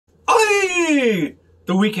Hey,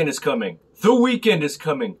 the weekend is coming. The weekend is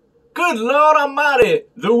coming. Good Lord Almighty,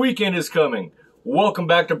 the weekend is coming. Welcome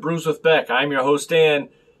back to Brews with Beck. I'm your host, Dan.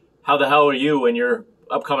 How the hell are you in your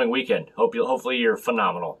upcoming weekend? Hopefully you're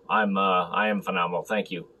phenomenal. I am phenomenal. Thank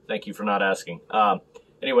you. Thank you for not asking.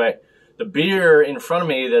 Anyway, the beer in front of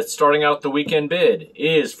me that's starting out the weekend bid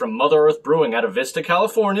is from Mother Earth Brewing out of Vista,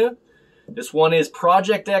 California. This one is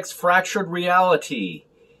Project X Fractured Reality.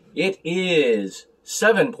 It is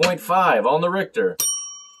 7.5 on the Richter.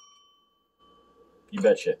 You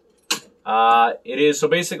betcha. It is, so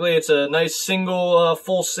basically it's a nice single,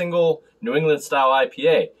 full single New England style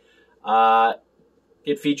IPA.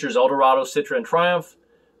 It features Eldorado, Citra, and Triumph,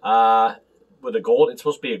 with a gold, it's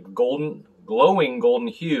supposed to be a glowing golden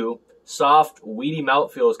hue. Soft, weedy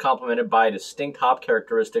mouthfeel is complemented by distinct hop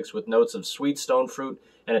characteristics with notes of sweet stone fruit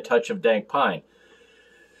and a touch of dank pine.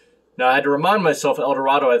 Now, I had to remind myself,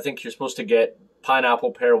 Eldorado, I think you're supposed to get pineapple,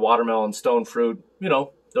 pear, watermelon, stone fruit, you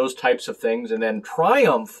know, those types of things. And then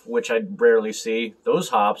Triumph, which I rarely see, those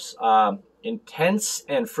hops, intense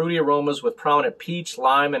and fruity aromas with prominent peach,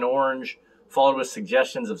 lime, and orange, followed with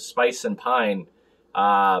suggestions of spice and pine.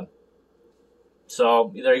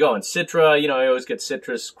 So there you go. And Citra, you know, I always get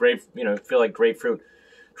citrus, grape, you know, feel like grapefruit,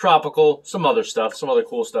 tropical, some other stuff, some other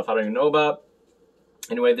cool stuff I don't even know about.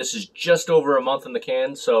 Anyway, this is just over a month in the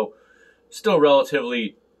can, so still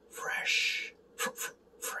relatively fresh.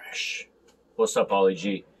 Fresh. What's up, Ollie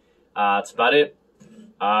G? That's about it.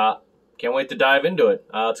 Can't wait to dive into it.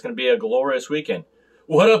 It's going to be a glorious weekend.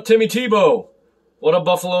 What up, Timmy Tebow? What up,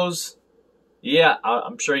 Buffaloes? Yeah,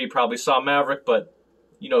 I'm sure you probably saw Maverick, but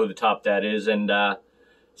you know who the top dad is. And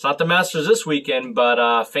it's not the Masters this weekend, but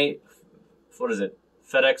what is it?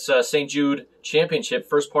 FedEx St. Jude Championship,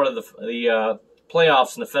 first part of the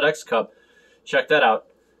playoffs in the FedEx Cup. Check that out.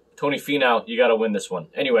 Tony Finau, you got to win this one.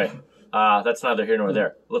 Anyway, that's neither here nor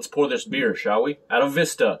there. Let's pour this beer, shall we? Out of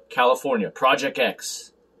Vista, California. Project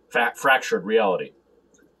X. Fractured Reality.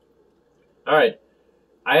 All right.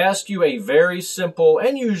 I ask you a very simple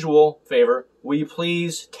and usual favor. Will you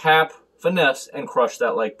please tap, finesse, and crush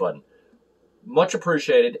that like button? Much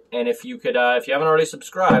appreciated. And if you could, if you haven't already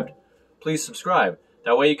subscribed, please subscribe.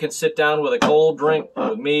 That way you can sit down with a cold drink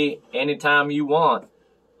with me anytime you want.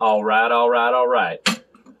 All right, all right, all right.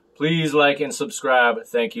 Please like and subscribe.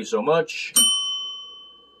 Thank you so much.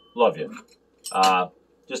 Love you.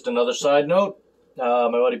 Just another side note.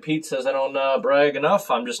 My buddy Pete says I don't brag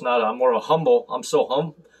enough. I'm just not. I'm more of a humble. I'm so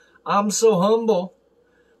humble.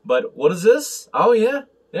 But what is this? Oh yeah,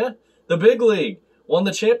 yeah. The big league won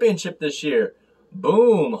the championship this year.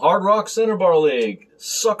 Boom. Hard Rock Center Bar League.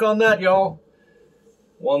 Suck on that, y'all.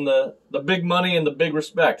 Won the big money and the big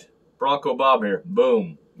respect. Bronco Bob here.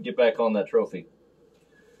 Boom. Get back on that trophy.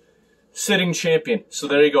 Sitting champion. So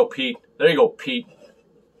there you go, Pete. There you go, Pete.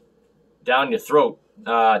 Down your throat.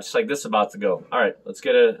 Just like this about to go. All right, let's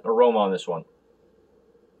get an aroma on this one.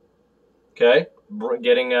 Okay.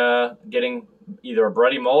 Getting either a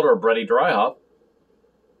bready malt or a bready dry hop.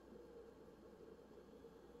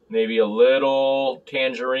 Maybe a little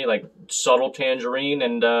tangerine, like subtle tangerine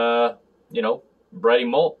and, you know, bready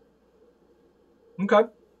malt. Okay. All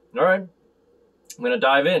right. I'm going to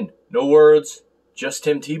dive in. No words, just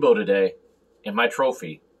Tim Tebow today and my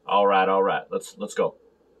trophy. All right, all right. Let's go.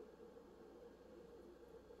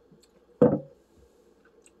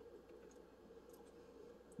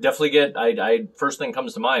 Definitely get, first thing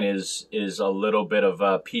comes to mind is a little bit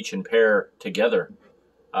of peach and pear together.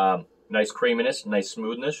 Nice creaminess, nice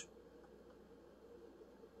smoothness.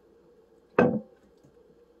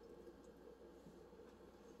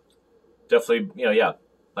 Definitely, you know, yeah,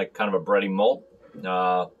 like kind of a bready malt.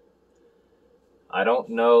 I don't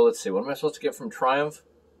know. Let's see. What am I supposed to get from Triumph?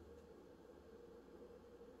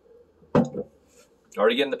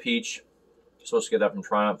 Already getting the peach. Supposed to get that from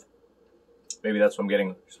Triumph. Maybe that's what I'm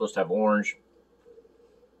getting. Supposed to have orange.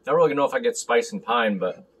 Not really gonna know if I get spice and pine,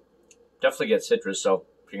 but definitely get citrus. So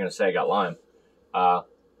if you're gonna say I got lime,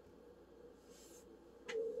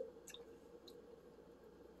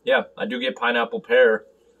 yeah, I do get pineapple, pear.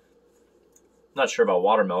 Not sure about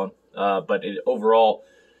watermelon, but overall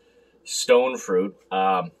stone fruit.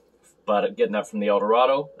 But getting that from the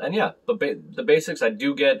Eldorado, and yeah, the basics I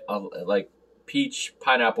do get like peach,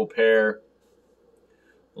 pineapple, pear,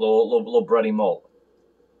 little bready malt,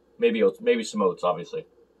 maybe oats, maybe some oats, obviously.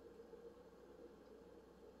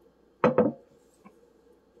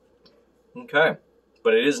 Okay,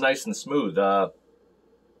 but it is nice and smooth. I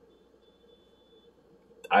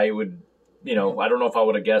would. You know, I don't know if I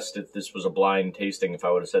would have guessed if this was a blind tasting. If I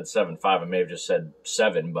would have said 7.5, I may have just said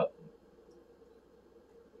 7, but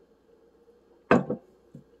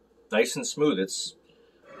nice and smooth. It's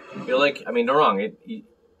I feel like, I mean, no wrong.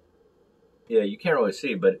 Yeah, you can't really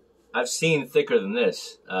see, but I've seen thicker than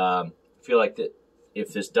this. I feel like that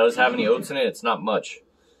if this does have any oats in it, it's not much.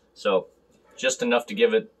 So just enough to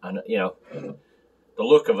give it, you know, the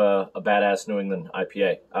look of a badass New England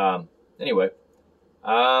IPA. Anyway,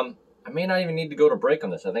 I may not even need to go to break on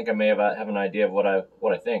this. I think I may have an idea of what I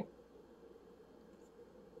think.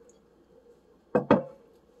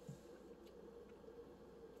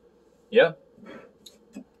 Yeah.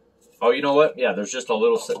 Oh, you know what? Yeah, there's just a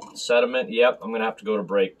little sediment. Yep, I'm gonna have to go to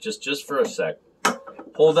break just for a sec.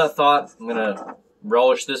 Hold that thought. I'm gonna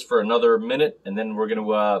relish this for another minute, and then we're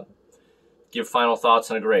gonna give final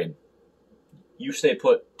thoughts on a grade. You stay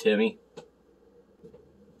put, Timmy.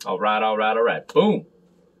 All right, all right, all right. Boom.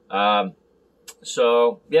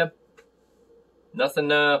 So yeah, nothing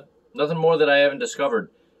more that I haven't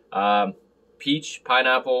discovered. Peach,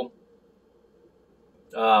 pineapple.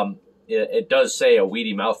 It does say a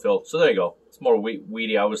weedy mouthfeel, so there you go. It's more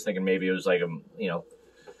weedy. I was thinking maybe it was like a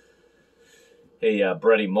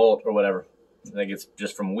bready malt or whatever. I think it's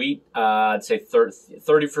just from wheat. I'd say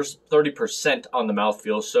 30% on the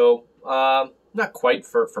mouthfeel. So not quite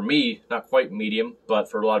for me, not quite medium,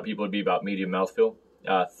 but for a lot of people it'd be about medium mouthfeel.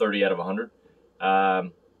 30 out of 100.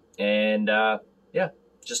 Yeah,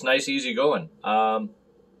 just nice, easy going.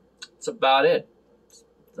 That's about it.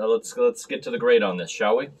 So let's get to the grade on this,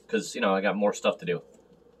 shall we? Because, I got more stuff to do.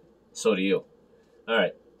 So do you. All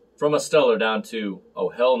right. From a stellar down to, oh,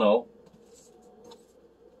 hell no.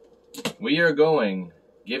 We are giving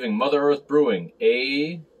Mother Earth Brewing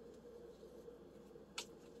a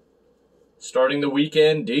starting the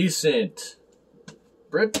weekend decent.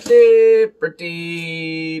 Pretty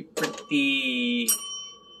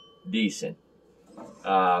decent.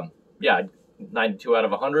 Yeah, 92 out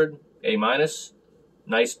of 100, A minus.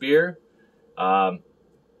 Nice beer. I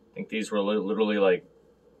think these were literally like,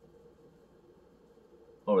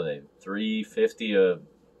 what were they? $3.50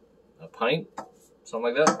 a pint,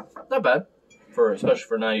 something like that. Not bad especially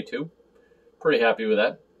for 92. Pretty happy with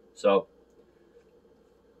that. So,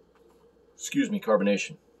 excuse me,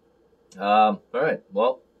 carbonation. All right.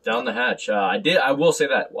 Well, down the hatch. I will say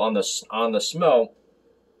that on the smell,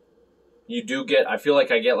 you do get. I feel like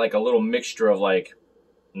I get like a little mixture of like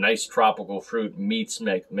nice tropical fruit meats,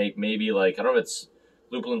 maybe like, I don't know if it's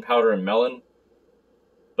lupulin powder and melon,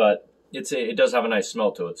 but it does have a nice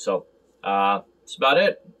smell to it. So that's about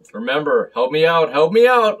it. Remember, help me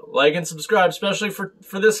out, like and subscribe, especially for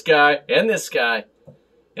this guy and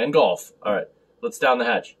golf. All right, let's down the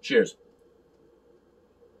hatch. Cheers.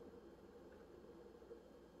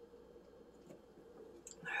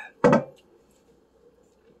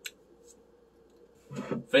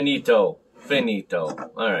 Finito.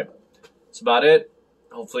 All right. That's about it.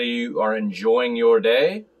 Hopefully you are enjoying your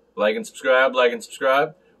day. Like and subscribe.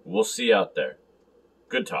 We'll see you out there.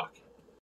 Good talk.